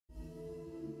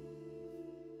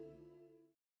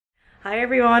Hi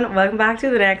everyone, welcome back to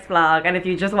the next vlog, and if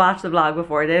you just watched the vlog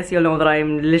before this, you'll know that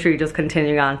I'm literally just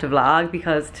continuing on to vlog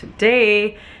because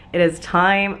today it is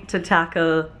time to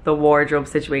tackle the wardrobe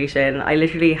situation. I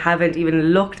literally haven't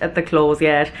even looked at the clothes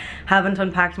yet, haven't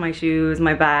unpacked my shoes,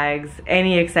 my bags,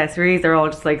 any accessories. They're all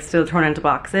just like still thrown into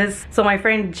boxes. So my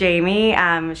friend Jamie,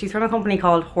 she's from a company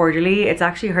called Horderly. It's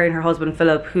actually her and her husband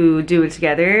Philip who do it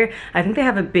together. I think they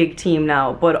have a big team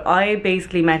now, but I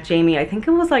basically met Jamie, I think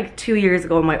it was like 2 years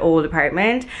ago in my old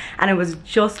apartment, and it was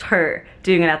just her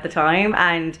doing it at the time,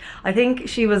 and I think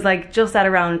she was like just at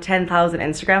around 10,000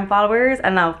 Instagram followers,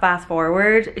 and now fast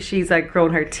forward, she's like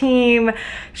grown her team.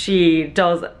 She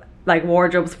does like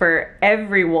wardrobes for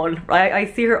everyone. I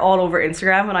see her all over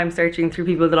Instagram when I'm searching through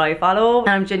people that I follow, and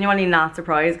I'm genuinely not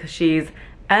surprised because she's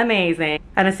amazing.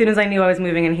 And as soon as I knew I was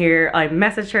moving in here, I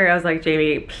messaged her. I was like,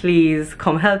 Jamie, please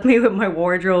come help me with my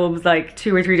wardrobes like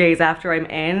 2 or 3 days after I'm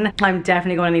in. I'm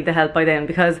definitely going to need the help by then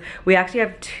because we actually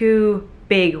have 2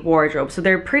 big wardrobes, so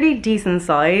they're pretty decent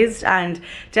sized, and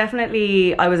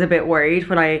definitely I was a bit worried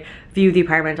when I viewed the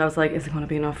apartment. I was like, is it going to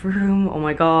be enough room? Oh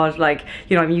my god, like,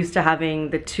 you know, I'm used to having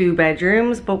the 2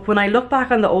 bedrooms, but when I look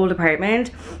back on the old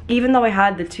apartment, even though I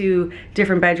had the 2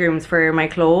 different bedrooms for my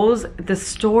clothes, the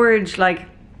storage, like,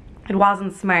 it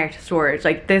wasn't smart storage.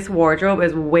 Like, this wardrobe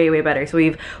is way better. So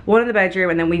we've one in the bedroom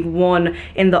and then we've one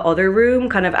in the other room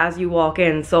kind of as you walk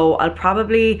in. So I'll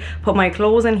probably put my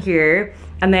clothes in here,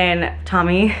 and then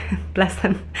Tommy, bless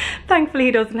him, thankfully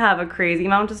he doesn't have a crazy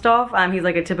amount of stuff. He's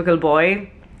like a typical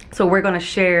boy. So we're gonna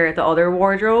share the other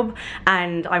wardrobe,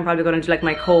 and I'm probably gonna do like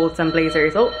my coats and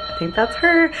blazers. Oh, I think that's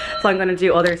her. So I'm gonna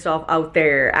do other stuff out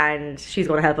there, and she's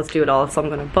gonna help us do it all. So I'm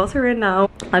gonna buzz her in now.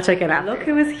 I'll check in after. Look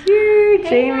who is here,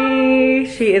 Jamie.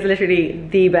 She is literally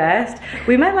the best.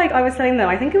 We met, like, I was telling them,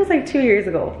 I think it was like 2 years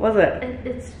ago, was it?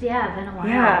 It's yeah, been a while.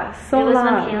 Yeah, so long. It was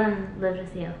when Kaylin lived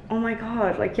with you. Oh my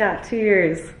god, like, yeah, 2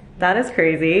 years. That is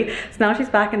crazy. So now she's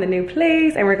back in the new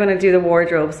place, and we're gonna do the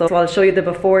wardrobe. So I'll show you the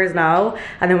befores now,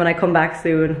 and then when I come back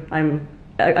soon,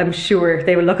 I'm sure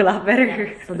they will look a lot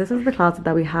better. So this is the closet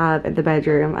that we have in the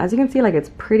bedroom. As you can see, like, it's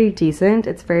pretty decent.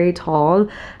 It's very tall,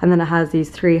 and then it has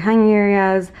these 3 hanging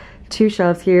areas, 2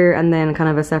 shelves here, and then kind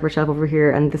of a separate shelf over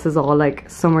here, and this is all like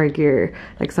summer gear,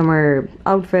 like summer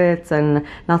outfits, and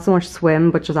not so much swim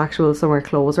but just actual summer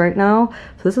clothes right now.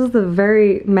 So this is the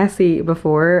very messy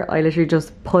before. I literally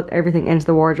just put everything into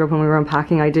the wardrobe when we were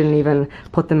unpacking. I didn't even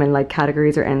put them in like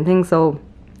categories or anything. So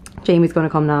Jamie's gonna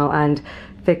come now and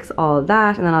fix all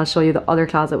that, and then I'll show you the other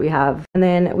closet we have. And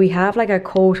then we have like a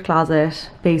coat closet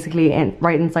basically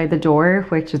right inside the door,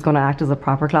 which is going to act as a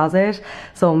proper closet.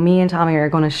 So me and Tommy are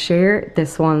going to share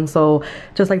this one. So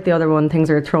just like the other one, things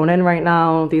are thrown in right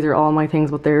now. These are all my things,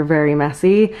 but they're very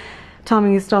messy.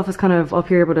 Tommy's stuff is kind of up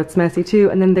here, but it's messy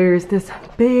too. And then there's this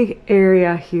big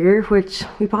area here, which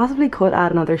we possibly could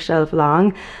add another shelf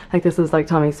along. Like, this is like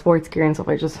Tommy's sports gear and stuff.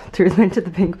 I just threw them into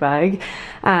the pink bag.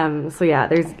 So yeah,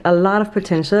 there's a lot of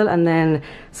potential. And then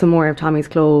some more of Tommy's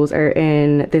clothes are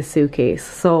in this suitcase.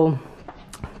 So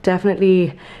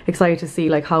definitely excited to see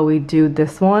like how we do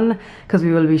this one, because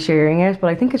we will be sharing it, but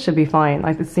I think it should be fine.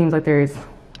 Like, it seems like there's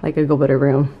like a good bit of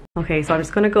room. Okay, so I'm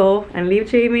just gonna go and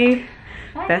leave Jamie.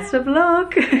 Bye. Best of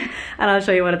luck, and I'll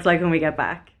show you what it's like when we get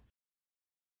back.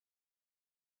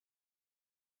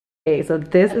 Okay, so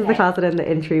this is the closet in the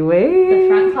entryway. The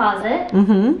front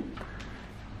closet.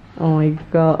 Oh my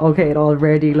god, okay, it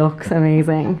already looks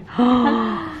amazing.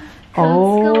 Oh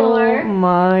galore.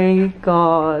 my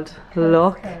god,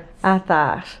 look at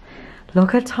that.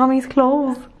 Look at Tommy's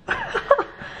clothes.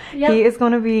 Yep. He is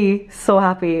going to be so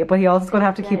happy, but he also is going to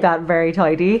have to keep that very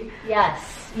tidy.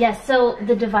 Yes, so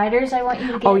the dividers I want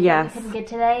you to get, yes, that we couldn't get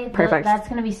today. Perfect. That's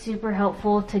going to be super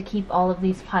helpful to keep all of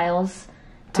these piles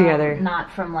together, not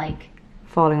from like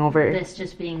falling over. This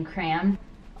just being crammed.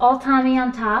 All Tommy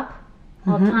on top,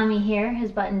 all Tommy here,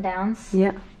 his button downs.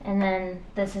 Yeah. And then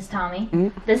this is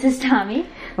Tommy. This is Tommy.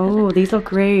 Oh, these look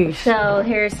great. So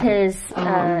here's his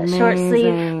short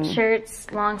sleeve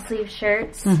shirts, long sleeve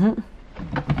shirts.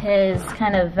 His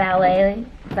kind of valet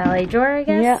drawer, I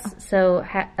guess. Yeah. So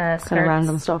skirts, kind of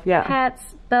random stuff. Yeah.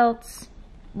 Hats, belts,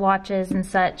 watches, and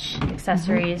such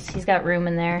accessories. He's got room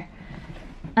in there.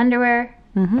 Underwear.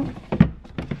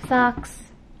 Socks.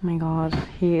 Oh my god,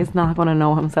 he is not going to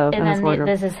know himself in his wardrobe.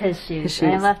 This is his shoes.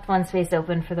 I left one space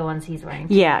open for the ones he's wearing.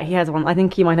 Yeah, he has one. I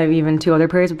think he might have even 2 other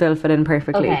pairs, but they'll fit in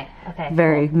perfectly. Okay.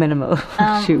 Very minimal shoe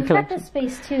collection. We've got this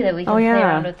space too that we can play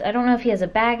around with. I don't know if he has a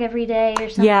bag every day or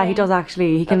something. Yeah, he does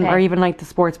actually. He can, or even like the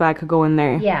sports bag could go in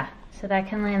there. Yeah, so that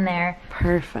can land there.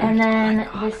 Perfect. And then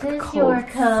this is your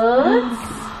codes.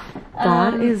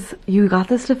 That is, you got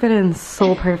this to fit in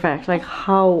so perfect. Like,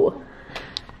 how?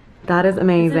 That is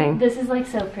amazing. This is like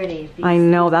so pretty. I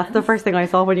know, that's the first thing I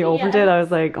saw when you opened it. I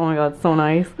was like, oh my god, so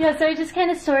nice. Yeah, so I just kind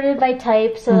of sorted by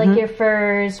type. So like your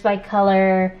furs by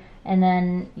color, and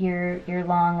then your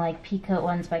long like peacoat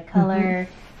ones by color.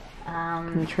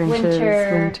 And trenches,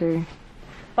 winter.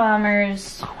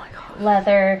 Bombers. Oh my god.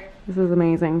 Leather. This is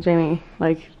amazing, Jamie.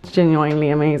 Like, genuinely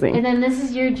amazing. And then this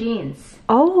is your jeans.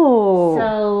 Oh,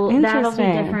 so that'll be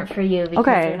different for you because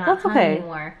they're not that's okay.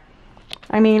 anymore.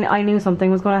 I mean, I knew something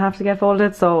was going to have to get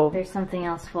folded, so... There's something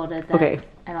else folded that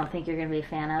I don't think you're going to be a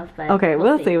fan of, but okay,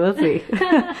 we'll see.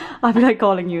 I'll be like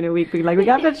calling you in a week, being like, we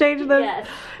got to change this. Yes.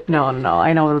 No,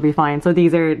 I know it'll be fine. So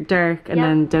these are dark and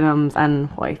then denims and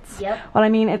whites. Yep. Well, I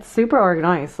mean, it's super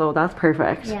organized, so that's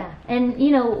perfect. Yeah, and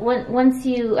you know, once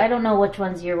you, I don't know which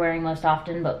ones you're wearing most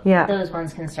often, but those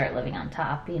ones can start living on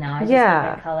top, you know, I just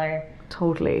love the color.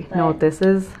 Totally. But no, this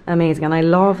is amazing, and I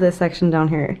love this section down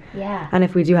here. Yeah. And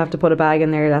if we do have to put a bag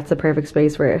in there, that's the perfect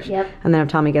space for it. Yep. And then if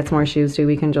Tommy gets more shoes too,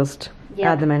 we can just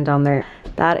add them in down there.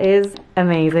 That is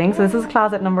amazing. So this is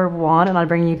closet number 1, and I'll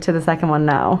bring you to the second one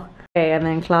now. Okay, and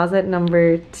then closet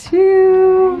number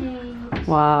 2. Right.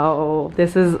 Wow,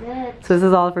 this is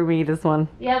all for me, this one.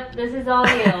 Yep, this is all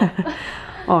you.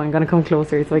 Oh, I'm gonna come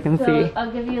closer so I can see.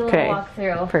 I'll give you a little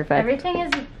walkthrough. Perfect. Everything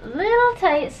is a little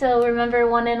tight, so remember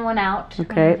 1 in, 1 out when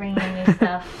you're bringing in your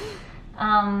stuff.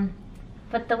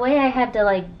 But the way I had to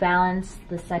like balance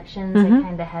the sections, I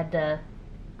kind of had to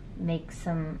make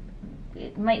some.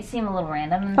 It might seem a little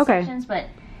random in the sections, but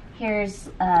here's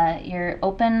your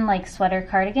open like sweater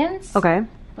cardigans. Okay.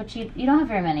 Which you don't have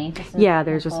very many. Just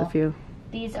there's just a few.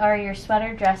 These are your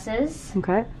sweater dresses.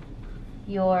 Okay.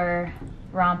 Your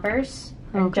rompers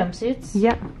and jumpsuits.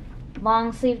 Yeah.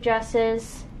 Long sleeve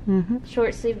dresses.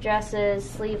 Short sleeve dresses.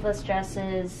 Sleeveless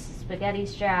dresses. Spaghetti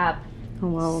strap. Oh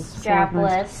wow.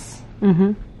 Strapless.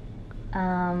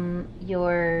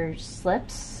 Your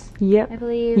slips. Yep. I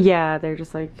believe. Yeah, they're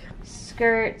just like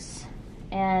skirts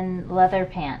and leather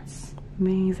pants.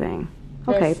 Amazing.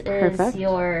 Okay, perfect. This is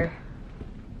your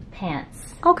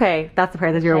pants. Okay, that's the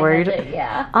part that you're worried.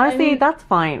 Honestly, I mean, that's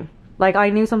fine. Like,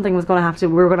 I knew something was going to have to,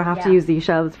 we were going to have to use these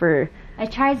shelves for I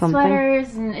tried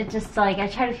sweaters, and it just, like, I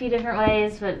tried a few different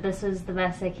ways, but this was the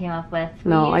best I came up with.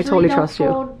 No, I totally trust you. We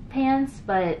usually don't fold pants,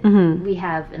 but we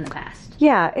have in the past.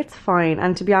 Yeah, it's fine.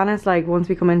 And to be honest, like, once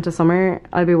we come into summer,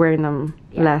 I'll be wearing them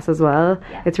less as well.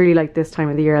 Yeah. It's really, like, this time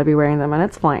of the year I'll be wearing them, and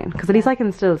it's fine. Because at least I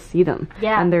can still see them.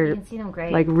 Yeah, and they're, you can see them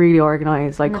great. Like, really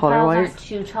organized, like, color-wise. The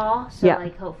piles aren't too tall, so,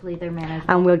 like, hopefully they're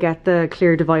manageable. And we'll get the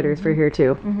clear dividers for here,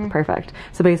 too. Perfect.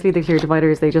 So, basically, the clear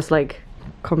dividers, they just, like,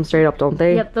 come straight up, don't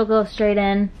they? Yep, they'll go straight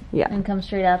in and come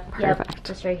straight up. Perfect. Yep,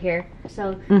 just right here.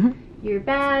 So your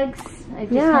bags, I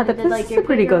just this is a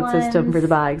pretty good system for the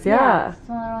bags. Yeah,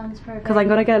 smaller ones, perfect. Because I'm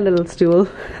gonna get a little stool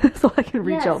so I can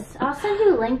reach up. I'll send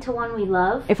you a link to one we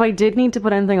love. If I did need to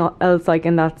put anything else like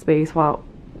in that space, what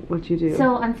would you do?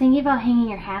 So I'm thinking about hanging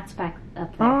your hats back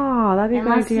up there. Oh, that'd be a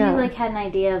good idea. Unless you like had an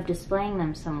idea of displaying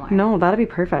them somewhere. No, that'd be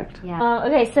perfect. Yeah.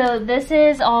 Okay, so this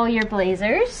is all your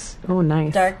blazers. Oh,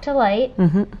 nice. Dark to light.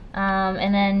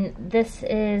 And then this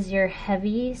is your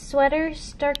heavy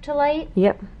sweaters, dark to light.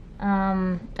 Yep.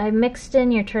 I mixed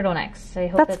in your turtlenecks. I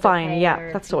hope that's fine. Okay,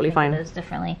 yeah, that's totally fine. Those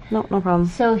differently. No problem.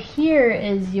 So here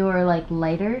is your like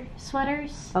lighter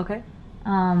sweaters. Okay.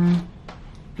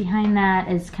 Behind that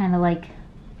is kind of like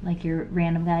your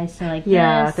random guys. So like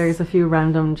this, there's a few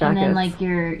random jackets. And then like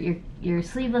your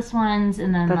sleeveless ones,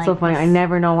 and then that's like so funny. I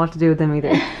never know what to do with them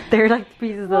either. They're like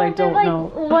pieces that I don't know.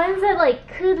 Ones that like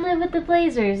could live with the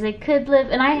blazers. They could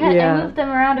live, and I moved them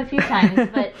around a few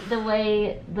times, but the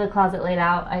way the closet laid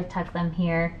out, I tucked them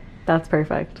here. That's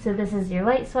perfect. So this is your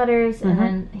light sweaters, and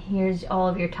then here's all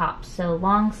of your tops. So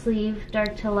long sleeve,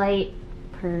 dark to light.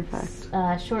 Perfect.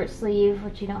 Short sleeve,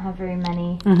 which you don't have very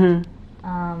many.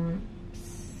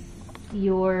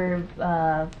 Your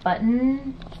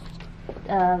button.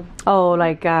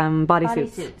 Like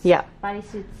bodysuits. Yeah.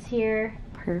 Bodysuits here.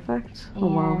 Perfect. Oh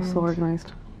wow, so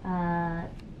organized.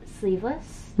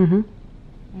 Sleeveless.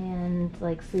 And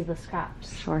like sleeveless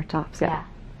tops. Short tops. Yeah.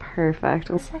 Perfect.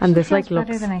 And this like looks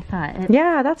better than I thought.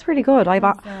 Yeah, that's pretty good.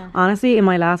 Honestly, in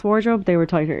my last wardrobe, they were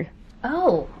tighter.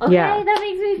 Oh, okay, that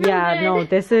makes me feel good. No,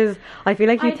 this is, I feel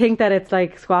like you think that it's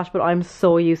like squash, but I'm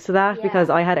so used to that because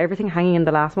I had everything hanging in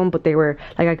the last one, but they were,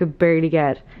 like, I could barely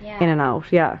get in and out,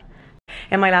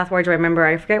 In my last wardrobe, I remember,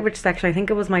 I forget which section, I think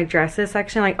it was my dresses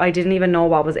section, like, I didn't even know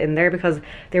what was in there because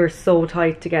they were so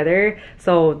tight together,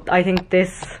 so I think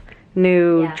this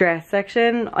new dress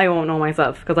section, I won't know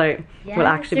myself because I will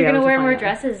actually be able to you're gonna wear more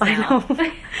dresses now. I know.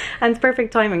 And it's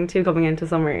perfect timing too coming into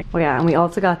summer. Oh yeah, and we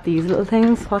also got these little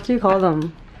things. What do you call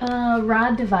them?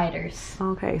 Rod dividers.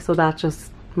 Okay, so that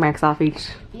just marks off each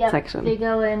section. They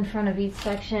go in front of each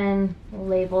section,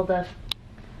 label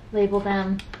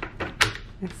them.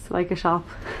 It's like a shop.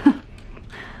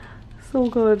 So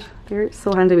good. They're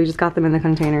so handy. We just got them in the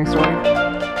container store.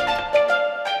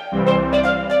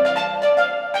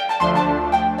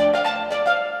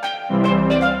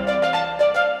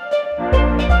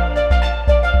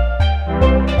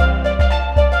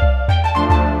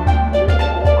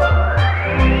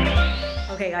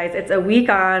 It's a week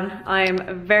on.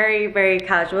 I'm very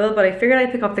casual, but I figured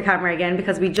I'd pick up the camera again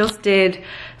because we just did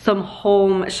some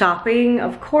home shopping.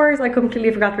 Of course, I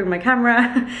completely forgot to bring my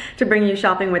camera to bring you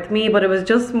shopping with me, but it was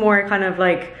just more kind of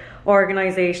like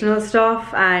organizational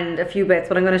stuff and a few bits.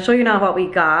 But I'm going to show you now what we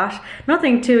got.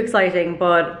 Nothing too exciting,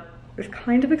 but it's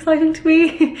kind of exciting to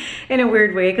me in a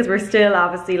weird way because we're still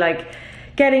obviously like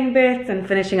getting bits and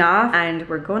finishing off, and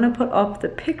we're going to put up the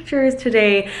pictures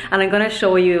today, and I'm going to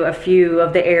show you a few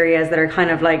of the areas that are kind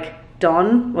of like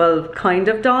done, well, kind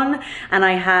of done. And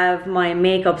I have my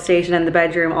makeup station in the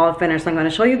bedroom all finished, so I'm going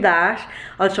to show you that.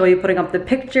 I'll show you putting up the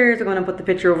pictures. We're going to put the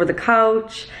picture over the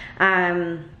couch.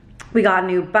 We got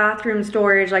new bathroom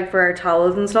storage like for our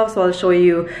towels and stuff, so I'll show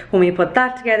you when we put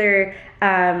that together.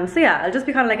 So yeah, it'll just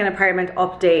be kind of like an apartment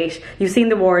update. You've seen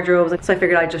the wardrobes, so I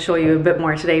figured I'd just show you a bit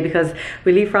more today because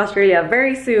we leave for Australia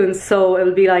very soon, so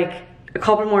it'll be like a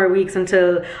couple more weeks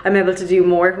until I'm able to do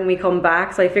more when we come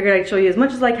back. So I figured I'd show you as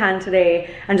much as I can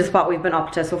today and just what we've been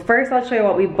up to. So first I'll show you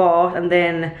what we bought and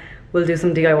then we'll do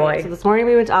some DIY. So this morning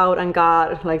we went out and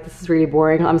got, like, this is really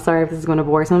boring. I'm sorry if this is going to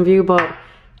bore some of you, but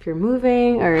if you're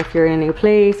moving or if you're in a new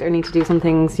place or need to do some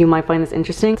things, you might find this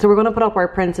interesting. So we're going to put up our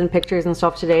prints and pictures and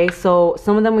stuff today. So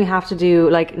some of them we have to do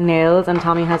like nails, and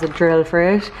Tommy has a drill for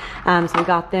it. So we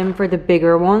got them for the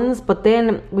bigger ones, but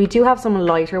then we do have some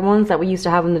lighter ones that we used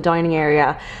to have in the dining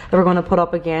area that we're going to put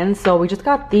up again. So we just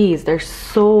got these. They're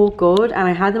so good, and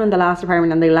I had them in the last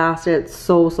apartment and they lasted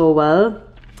so well.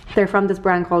 They're from this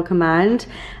brand called Command,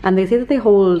 and they say that they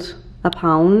hold a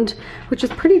pound, which is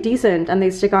pretty decent, and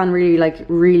they stick on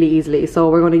really easily.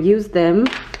 So we're going to use them.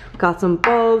 Got some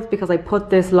bulbs because I put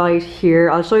this light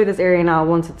here. I'll show you this area now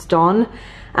once it's done,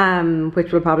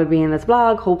 which will probably be in this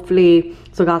vlog hopefully.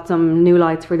 So got some new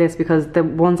lights for this because the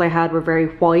ones I had were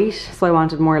very white, so I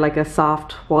wanted more like a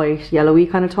soft white yellowy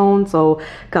kind of tone, so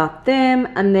got them.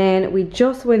 And then we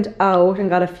just went out and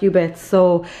got a few bits.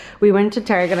 So we went to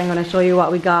Target. I'm going to show you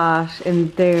what we got in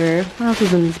there. What else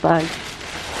is in this bag?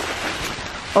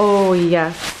 Oh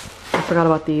yes, I forgot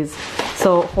about these.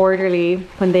 So Orderly,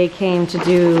 when they came to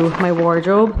do my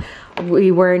wardrobe,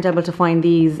 we weren't able to find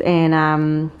these in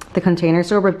the container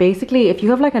store. But basically, if you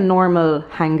have like a normal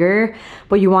hanger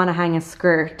but you want to hang a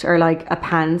skirt or like a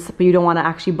pants, but you don't want to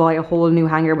actually buy a whole new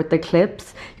hanger with the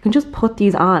clips, you can just put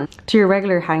these on to your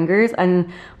regular hangers.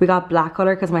 And we got black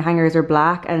color because my hangers are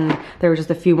black, and there were just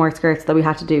a few more skirts that we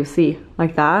had to do, see,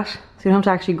 like that. So you don't have to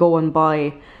actually go and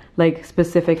buy like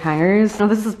specific hangers. Now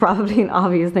this is probably an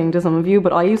obvious thing to some of you,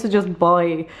 but I used to just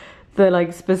buy the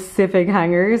like specific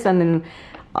hangers, and then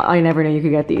I never knew you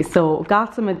could get these. So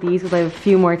got some of these because I have a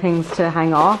few more things to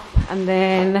hang off. And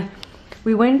then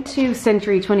we went to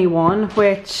Century 21,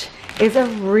 which is a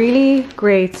really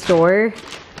great store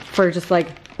for just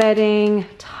like bedding,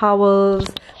 towels.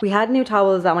 We had new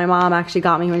towels that my mom actually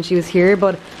got me when she was here,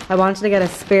 but I wanted to get a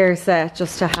spare set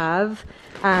just to have.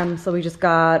 So we just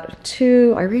got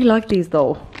two. I really like these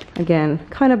though. Again,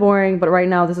 kind of boring, but right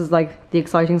now this is like the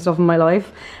exciting stuff in my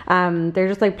life. They're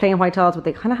just like plain white towels, but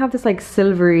they kind of have this like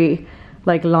silvery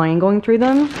like line going through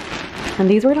them. And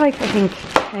these were like, I think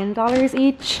 $10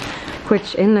 each,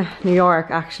 which in New York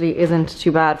actually isn't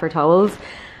too bad for towels.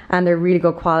 And they're really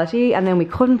good quality. And then we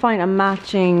couldn't find a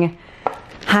matching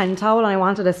hand towel, and I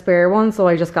wanted a spare one, so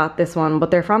I just got this one.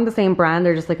 But they're from the same brand.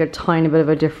 They're just like a tiny bit of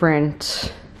a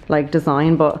different like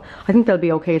design, but I think they'll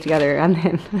be okay together. And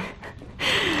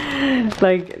then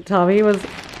like Tommy was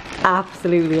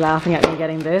absolutely laughing at me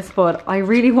getting this, but I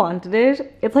really wanted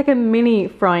it. It's like a mini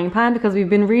frying pan because we've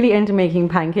been really into making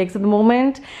pancakes at the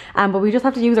moment, but we just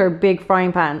have to use our big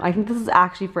frying pan. I think this is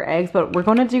actually for eggs, but we're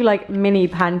gonna do like mini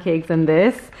pancakes in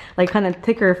this, like kind of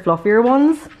thicker, fluffier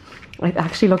ones. It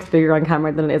actually looks bigger on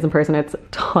camera than it is in person. It's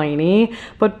tiny,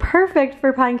 but perfect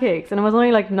for pancakes, and it was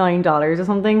only like $9 or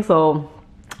something, so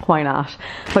why not?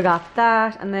 So I got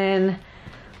that. And then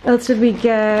what else did we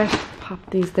get? Pop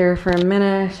these there for a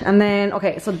minute. And then,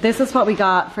 okay, so this is what we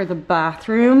got for the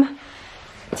bathroom.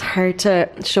 It's hard to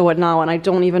show it now, and I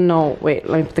don't even know. Wait,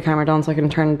 let me put the camera down so I can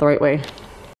turn it the right way.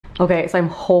 Okay, so I'm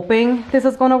hoping this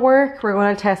is gonna work. We're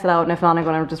gonna test it out, and if not, I'm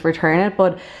gonna just return it.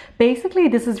 But basically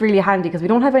this is really handy because we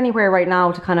don't have anywhere right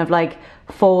now to kind of like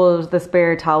fold the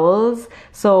spare towels.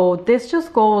 So this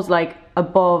just goes like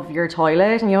above your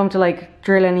toilet, and you don't have to like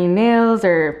drill any nails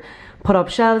or put up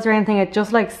shelves or anything. It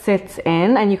just like sits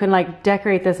in, and you can like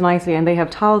decorate this nicely, and they have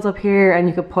towels up here, and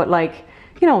you could put like,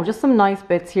 you know, just some nice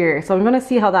bits here. So I'm gonna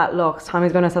see how that looks.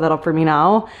 Tommy's gonna set that up for me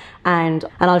now, and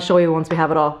I'll show you once we have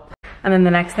it up. And then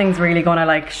the next thing's really gonna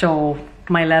like show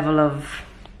my level of,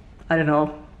 I don't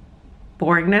know,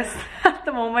 boringness at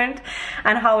the moment,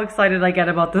 and how excited I get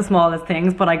about the smallest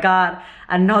things. But I got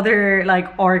another like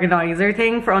organizer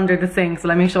thing for under the sink, so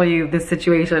let me show you this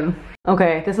situation.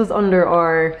 Okay, this is under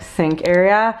our sink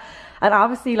area, and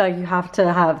obviously like you have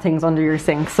to have things under your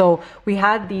sink. So we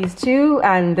had these two,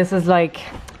 and this is like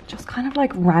just kind of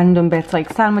like random bits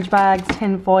like sandwich bags,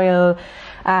 tin foil,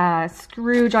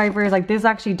 screwdrivers. Like this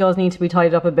actually does need to be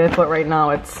tidied up a bit, but right now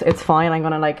it's fine. I'm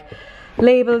gonna like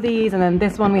label these. And then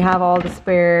this one we have all the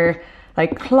spare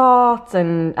like cloths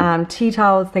and tea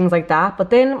towels, things like that. But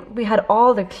then we had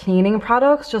all the cleaning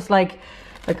products, just like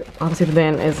obviously the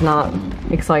bin is not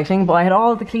exciting, but I had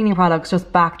all the cleaning products just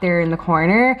back there in the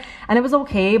corner, and it was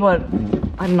okay, but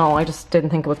I don't know, I just didn't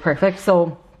think it was perfect.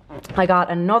 So I got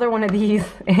another one of these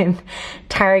in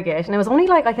Target, and it was only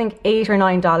like I think $8 or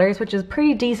 $9, which is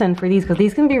pretty decent for these, because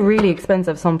these can be really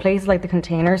expensive. Some places like the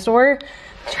Container Store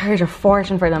charge a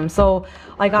fortune for them. So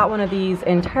I got one of these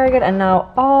in Target, and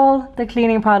now all the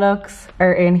cleaning products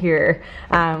are in here.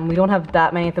 We don't have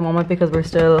that many at the moment because we're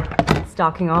still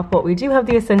stocking up, but we do have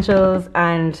the essentials,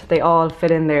 and they all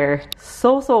fit in there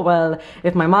so well.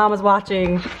 If my mom is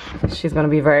watching, she's going to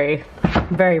be very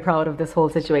proud of this whole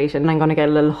situation. And I'm going to get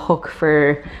a little hook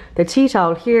for the tea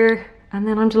towel here, and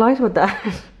then I'm delighted with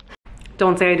that.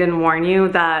 Don't say I didn't warn you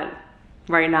that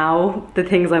right now the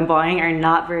things I'm buying are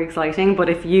not very exciting, but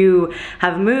if you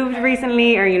have moved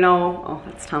recently, or you know, oh,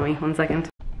 that's Tommy, 1 second.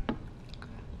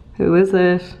 Who is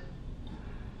it?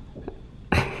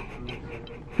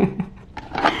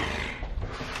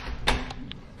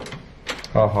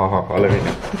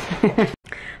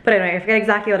 But anyway, I forget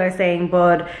exactly what I was saying,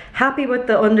 but happy with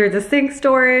the under the sink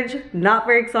storage. Not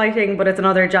very exciting, but it's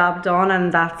another job done,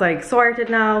 and that's like sorted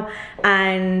now.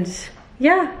 And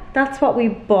yeah, that's what we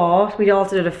bought. We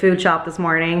also did a food shop this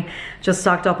morning, just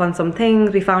stocked up on some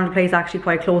things. We found a place actually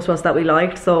quite close to us that we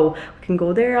liked, so we can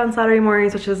go there on Saturday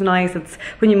mornings, which is nice. It's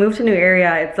when you move to a new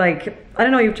area, it's like, I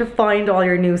don't know, you have to find all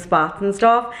your new spots and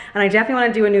stuff. And I definitely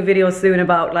want to do a new video soon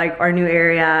about like our new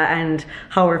area and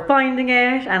how we're finding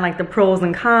it, and like the pros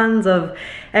and cons of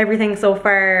everything so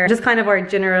far, just kind of our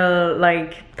general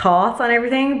like thoughts on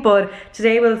everything. But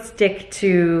today we'll stick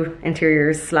to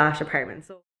interiors /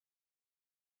 apartments.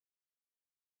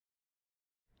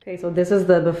 Okay, so this is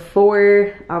the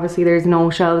before. Obviously there's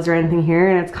no shelves or anything here,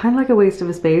 and it's kind of like a waste of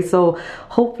a space, so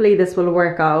hopefully this will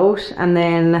work out. And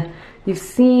then you've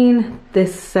seen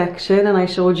this section, and I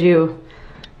showed you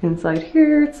inside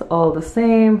here, it's all the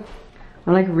same.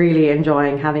 I'm like really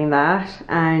enjoying having that.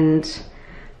 And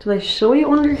did I show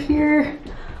you under here?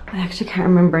 I actually can't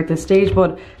remember at this stage,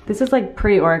 but this is like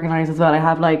pretty organized as well. I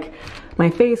have like my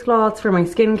face cloths for my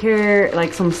skincare,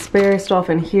 like some spare stuff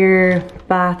in here,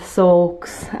 bath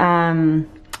soaks,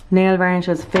 nail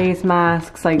varnishes, face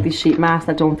masks, like these sheet masks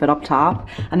that don't fit up top.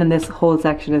 And then this whole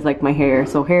section is like my hair,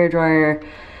 so hair dryer,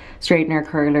 straightener,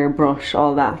 curler, brush,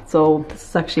 all that. So this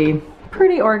is actually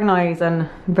pretty organized and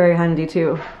very handy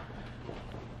too.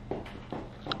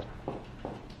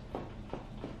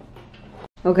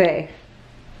 Okay,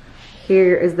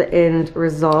 here is the end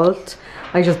result.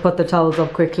 I just put the towels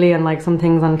up quickly and like some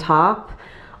things on top.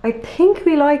 I think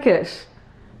we like it.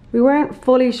 We weren't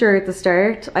fully sure at the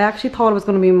start. I actually thought it was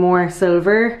going to be more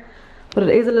silver, but it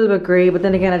is a little bit grey. But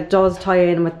then again, it does tie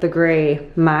in with the grey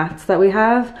mats that we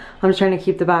have. I'm just trying to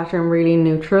keep the bathroom really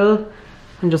neutral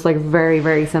and just like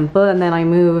very simple. And then I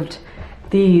moved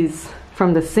these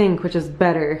from the sink, which is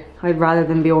better. I'd rather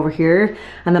than be over here.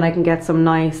 And then I can get some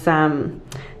nice,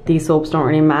 these soaps don't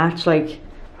really match, like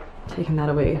taking that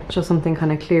away, just something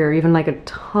kind of clear, even like a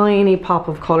tiny pop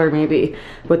of color maybe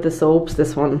with the soaps.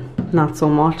 This one not so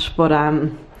much, but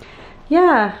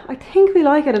yeah, I think we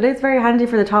like it. It is very handy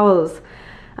for the towels,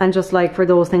 and just like for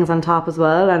those things on top as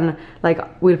well. And like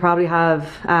we'll probably have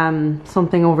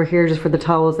something over here just for the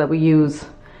towels that we use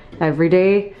every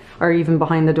day, or even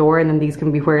behind the door, and then these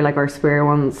can be where like our spare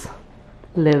ones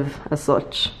live as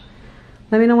such.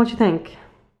 Let me know what you think.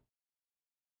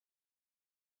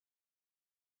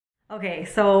 Okay,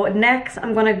 so next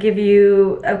I'm gonna give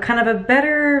you a kind of a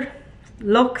better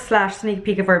look / sneak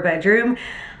peek of our bedroom.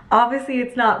 Obviously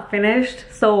it's not finished,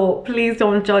 so please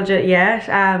don't judge it yet.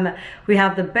 We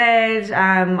have the bed.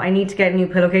 I need to get new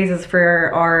pillowcases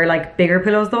for our like bigger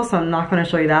pillows though, so I'm not going to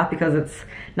show you that because it's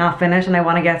not finished, and I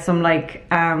want to get some like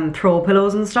throw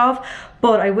pillows and stuff.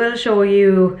 But I will show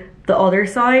you the other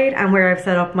side and where I've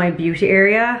set up my beauty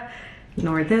area.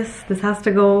 Ignore this has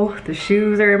to go. The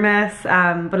shoes are a mess,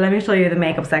 but let me show you the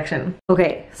makeup section.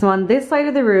 Okay, so on this side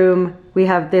of the room we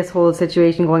have this whole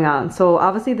situation going on. So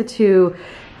obviously the two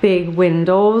big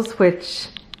windows, which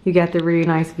you get the really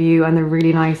nice view and the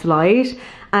really nice light.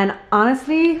 And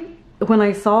honestly, when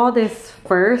I saw this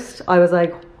first, I was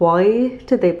like, why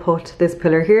did they put this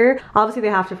pillar here? Obviously they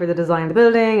have to for the design of the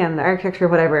building and the architecture,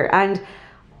 whatever. And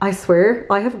I swear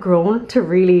I have grown to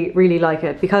really like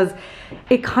it, because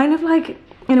it kind of like,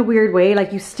 in a weird way,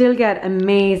 like you still get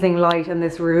amazing light in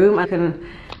this room. I can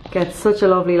get such a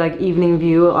lovely like evening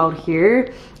view out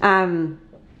here.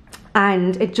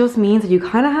 And it just means that you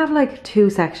kind of have like two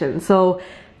sections. So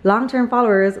long-term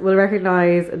followers will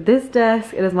recognize this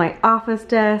desk. It is my office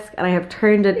desk, and I have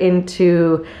turned it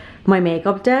into my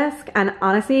makeup desk. And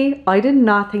honestly, I did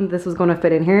not think this was going to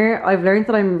fit in here. I've learned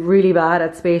that I'm really bad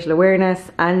at spatial awareness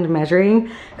and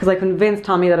measuring, because I convinced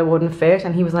Tommy that it wouldn't fit,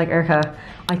 and he was like, Erica,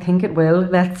 I think it will,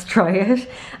 let's try it.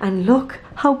 And look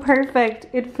how perfect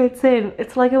it fits in.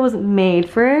 It's like it was made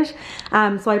for it.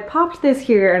 So I popped this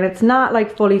here, and it's not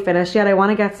like fully finished yet. I want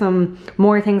to get some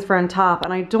more things for on top,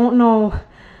 and I don't know,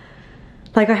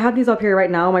 like I have these up here right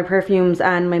now, my perfumes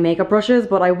and my makeup brushes,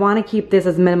 but I want to keep this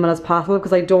as minimal as possible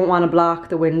because I don't want to block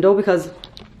the window, because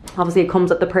obviously it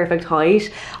comes at the perfect height.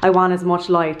 I want as much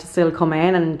light to still come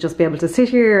in and just be able to sit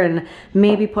here, and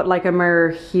maybe put like a mirror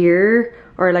here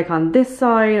or like on this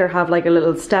side, or have like a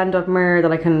little stand-up mirror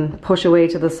that I can push away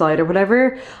to the side or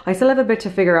whatever. I still have a bit to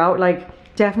figure out.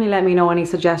 Like, definitely let me know any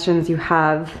suggestions you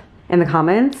have in the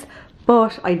comments.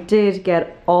 But I did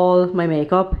get all my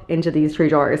makeup into these 3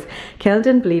 drawers. Kel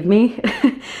didn't believe me.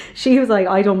 She was like,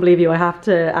 I don't believe you, I have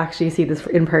to actually see this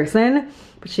in person.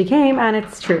 But she came, and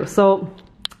it's true. So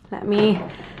let me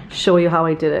show you how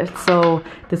I did it. So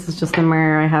this is just the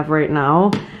mirror I have right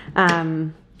now.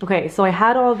 Okay, so I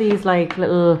had all these like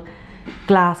little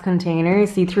glass containers,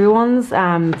 see-through ones,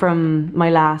 from my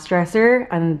last dresser,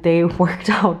 and they worked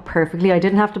out perfectly. I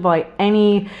didn't have to buy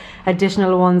any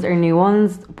additional ones or new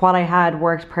ones. What I had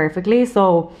worked perfectly.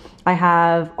 So I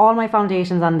have all my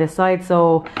foundations on this side,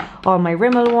 so all my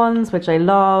Rimmel ones, which I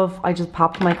love. I just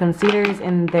popped my concealers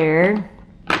in there,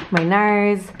 my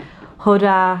NARS,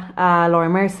 Huda, Laura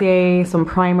Mercier, some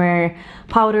primer,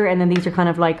 powder, and then these are kind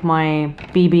of like my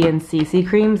BB and CC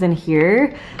creams in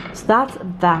here. So that's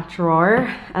that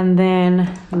drawer. And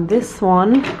then this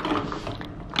one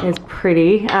is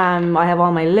pretty. I have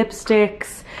all my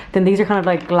lipsticks. Then these are kind of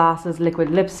like glasses, liquid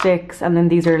lipsticks, and then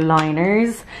these are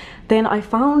liners. Then I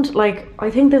found, like, I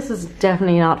think this is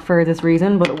definitely not for this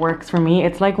reason, but it works for me.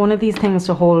 It's like one of these things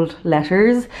to hold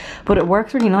letters, but it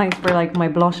works really nice for like my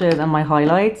blushes and my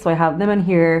highlights. So I have them in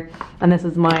here, and this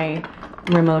is my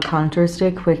Rimmel contour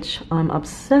stick, which I'm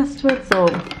obsessed with. So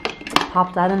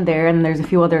pop that in there, and there's a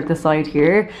few other at the side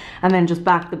here. And then just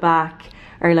back to back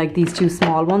are like these 2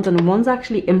 small ones, and one's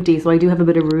actually empty, so I do have a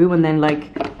bit of room. And then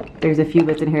like there's a few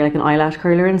bits in here, like an eyelash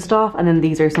curler and stuff, and then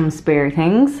these are some spare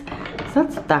things. So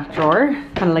that's that drawer,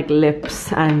 kind of like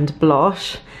lips and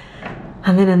blush.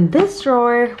 And then in this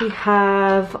drawer we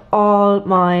have all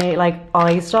my like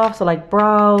eye stuff, so like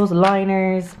brows,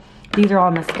 liners. These are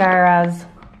all mascaras.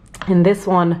 In this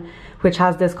one, which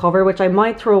has this cover, which I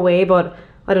might throw away, but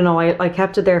I don't know, I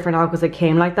kept it there for now because it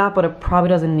came like that, but it probably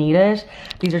doesn't need it.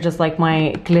 These are just like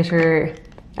my glitter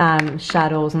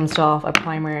shadows and stuff, a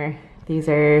primer. These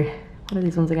are, what are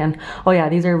these ones again? Oh yeah,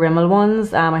 these are Rimmel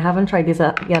ones. I haven't tried these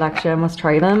yet, actually. I must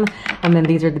try them. And then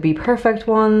these are the Be Perfect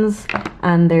ones,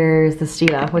 and there's the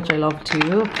Stila, which I love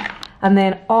too. And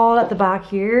then all at the back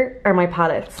here are my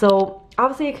palettes. So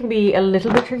obviously it can be a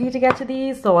little bit tricky to get to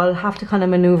these, so I'll have to kind of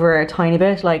maneuver a tiny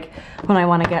bit like when I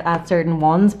want to get at certain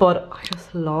ones. But I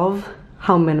just love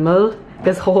how minimal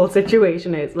this whole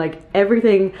situation is. Like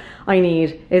everything I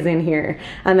need is in here.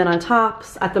 And then on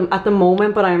tops at the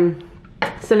moment, but I'm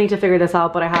still need to figure this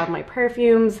out, but I have my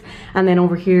perfumes, and then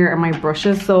over here are my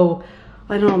brushes. So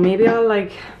I don't know, maybe I'll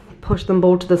like push them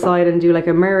both to the side and do like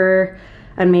a mirror,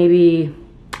 and maybe,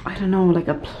 I don't know, like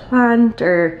a plant,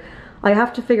 or I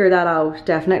have to figure that out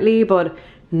definitely. But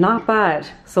not bad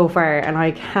so far, and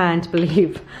I can't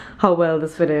believe how well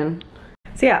this fit in.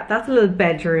 So yeah, that's a little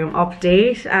bedroom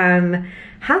update.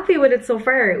 Happy with it so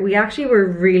far. We actually were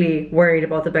really worried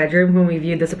about the bedroom when we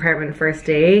viewed this apartment first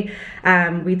day.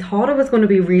 We thought it was going to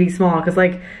be really small because,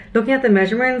 like, looking at the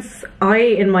measurements,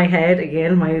 in my head,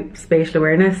 again, my spatial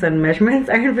awareness and measurements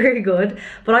aren't very good,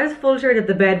 but I was full sure that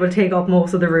the bed would take up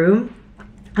most of the room.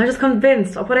 I was just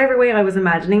convinced of whatever way I was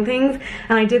imagining things,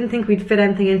 and I didn't think we'd fit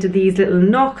anything into these little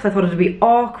nooks. I thought it would be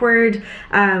awkward,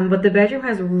 but the bedroom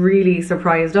has really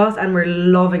surprised us and we're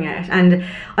loving it. And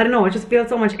I don't know, it just feels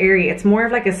so much airy. It's more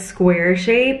of like a square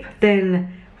shape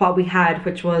than what we had,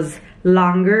 which was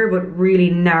longer but really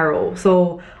narrow.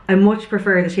 So I much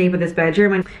prefer the shape of this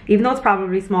bedroom, and even though it's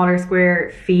probably smaller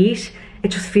square feet, it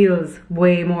just feels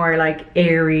way more like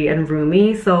airy and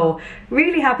roomy. So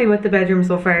really happy with the bedroom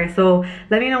so far. So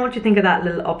let me know what you think of that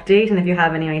little update and if you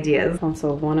have any ideas.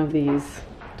 Also, one of these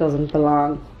doesn't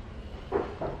belong.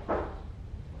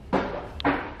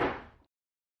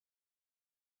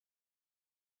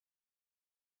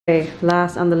 Okay,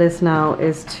 last on the list now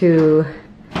is to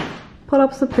put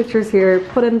up some pictures here,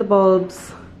 put in the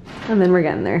bulbs, and then we're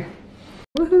getting there.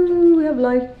 Woohoo, we have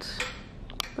light.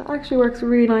 That actually works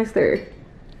really nice there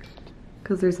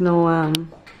because there's no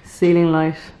ceiling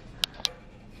light,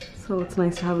 so it's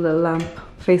nice to have a little lamp.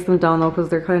 Face them down though because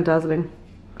they're kind of dazzling.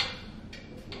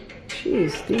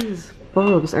 Jeez, these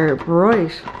bulbs are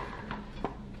bright.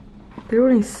 They're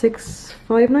only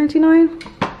 $5.99.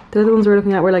 The other ones we're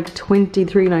looking at were like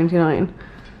 $23.99.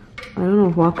 I don't know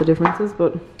what the difference is,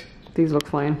 but these look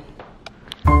fine.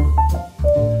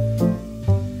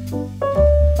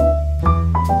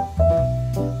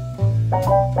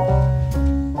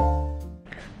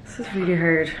 This is really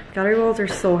hard. Gallery walls are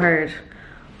so hard.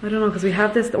 I don't know, because we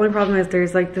have this, the only problem is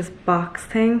there's like this box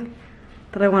thing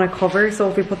that I want to cover. So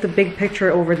if we put the big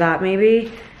picture over that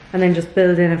maybe, and then just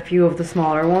build in a few of the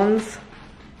smaller ones,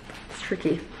 it's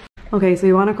tricky. Okay, so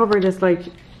you want to cover this like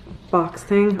box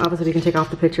thing. Obviously we can take off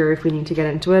the picture if we need to get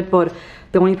into it, but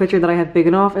the only picture that I have big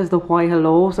enough is the why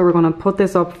hello. So we're going to put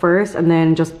this up first and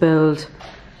then just build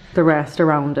the rest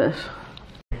around it.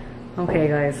 Okay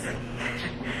guys,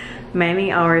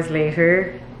 many hours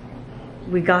later,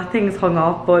 we got things hung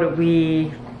up, but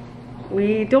we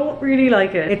don't really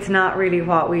like it. It's not really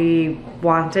what we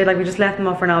wanted. Like, we just left them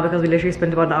up for now because we literally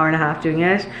spent about an hour and a half doing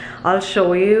it. I'll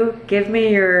show you. Give me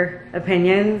your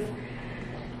opinions.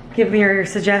 Give me your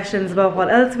suggestions about what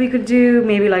else we could do.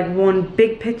 Maybe like one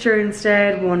big picture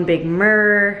instead, one big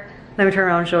mirror. Let me turn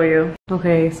around and show you.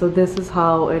 Okay, so this is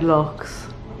how it looks.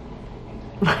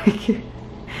 Like,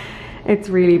 it's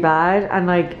really bad, and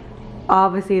like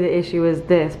obviously the issue is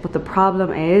this, but the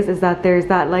problem is that there's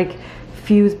that like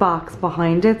fuse box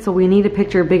behind it, so we need a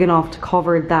picture big enough to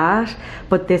cover that,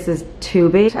 but this is too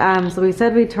big. So we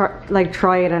said we'd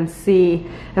try it and see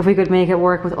if we could make it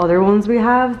work with other ones we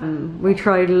have. We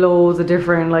tried loads of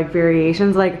different like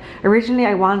variations. Like originally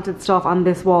I wanted stuff on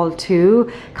this wall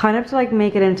too, kind of to like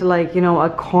make it into like, you know, a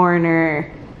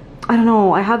corner. I don't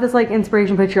know, I have this like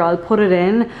inspiration picture, I'll put it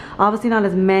in. Obviously not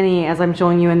as many as I'm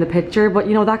showing you in the picture, but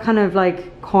you know, that kind of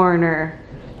like corner,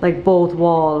 like both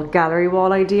wall, gallery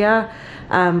wall idea.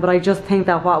 But I just think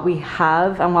that what we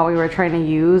have and what we were trying to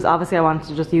use, obviously I wanted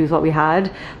to just use what we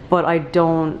had, but I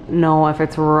don't know if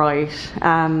it's right.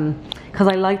 Because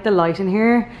I like the light in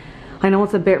here. I know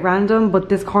it's a bit random, but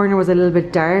this corner was a little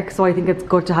bit dark, so I think it's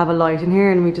good to have a light in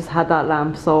here, and we just had that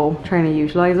lamp, so trying to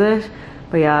utilize it.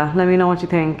 But yeah, let me know what you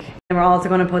think. And we're also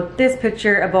going to put this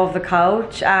picture above the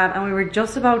couch, and we were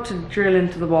just about to drill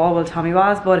into the wall, well Tommy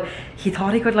was, but he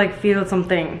thought he could like feel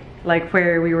something like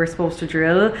where we were supposed to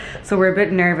drill, so we're a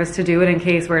bit nervous to do it in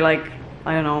case we're like,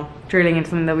 I don't know, drilling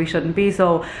into something that we shouldn't be.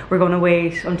 So we're going to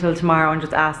wait until tomorrow and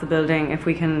just ask the building if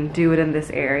we can do it in this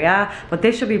area, but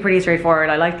this should be pretty straightforward.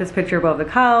 I like this picture above the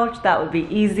couch, that would be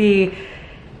easy.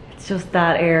 It's just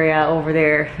that area over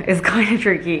there is kind of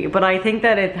tricky, but I think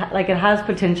that it has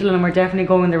potential and we're definitely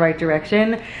going in the right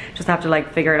direction. Just have to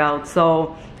like figure it out.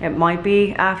 So it might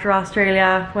be after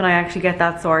Australia when I actually get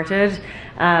that sorted,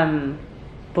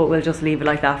 but we'll just leave it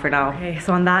like that for now. Okay,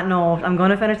 so on that note, I'm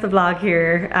gonna finish the vlog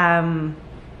here.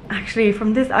 Actually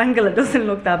from this angle it doesn't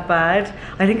look that bad.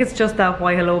 I think it's just that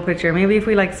why hello picture. Maybe if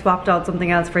we like swapped out something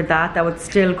else for that, that would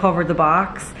still cover the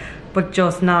box, but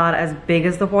just not as big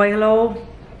as the why hello.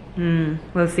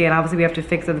 We'll see. And obviously we have to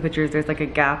fix the pictures, there's like a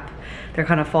gap, they're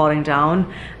kind of falling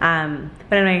down.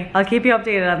 But anyway, I'll keep you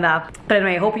updated on that. But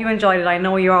anyway, I hope you enjoyed it. I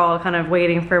know you're all kind of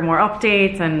waiting for more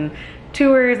updates and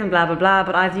tours and blah blah blah,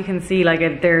 but as you can see,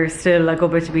 like there's still a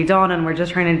good bit to be done, and we're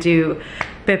just trying to do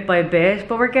bit by bit,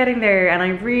 but we're getting there. And I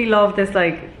really love this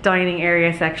like dining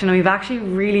area section, and we've actually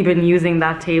really been using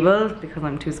that table because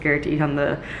I'm too scared to eat on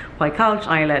the white couch.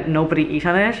 I let nobody eat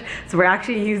on it, so we're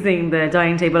actually using the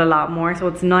dining table a lot more, so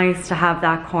it's nice to have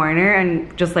that corner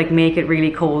and just like make it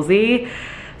really cozy.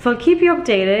 So I'll keep you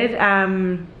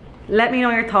updated. Let me know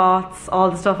your thoughts,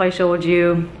 all the stuff I showed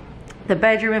you, the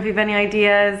bedroom if you have any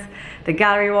ideas, the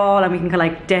gallery wall, and we can kind of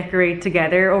like decorate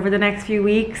together over the next few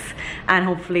weeks, and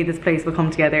hopefully this place will come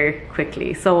together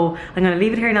quickly. So I'm gonna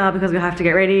leave it here now because we have to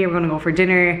get ready. We're gonna go for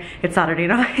dinner. It's Saturday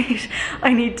night.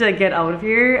 I need to get out of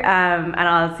here, and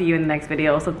I'll see you in the next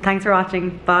video. So thanks for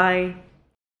watching. Bye.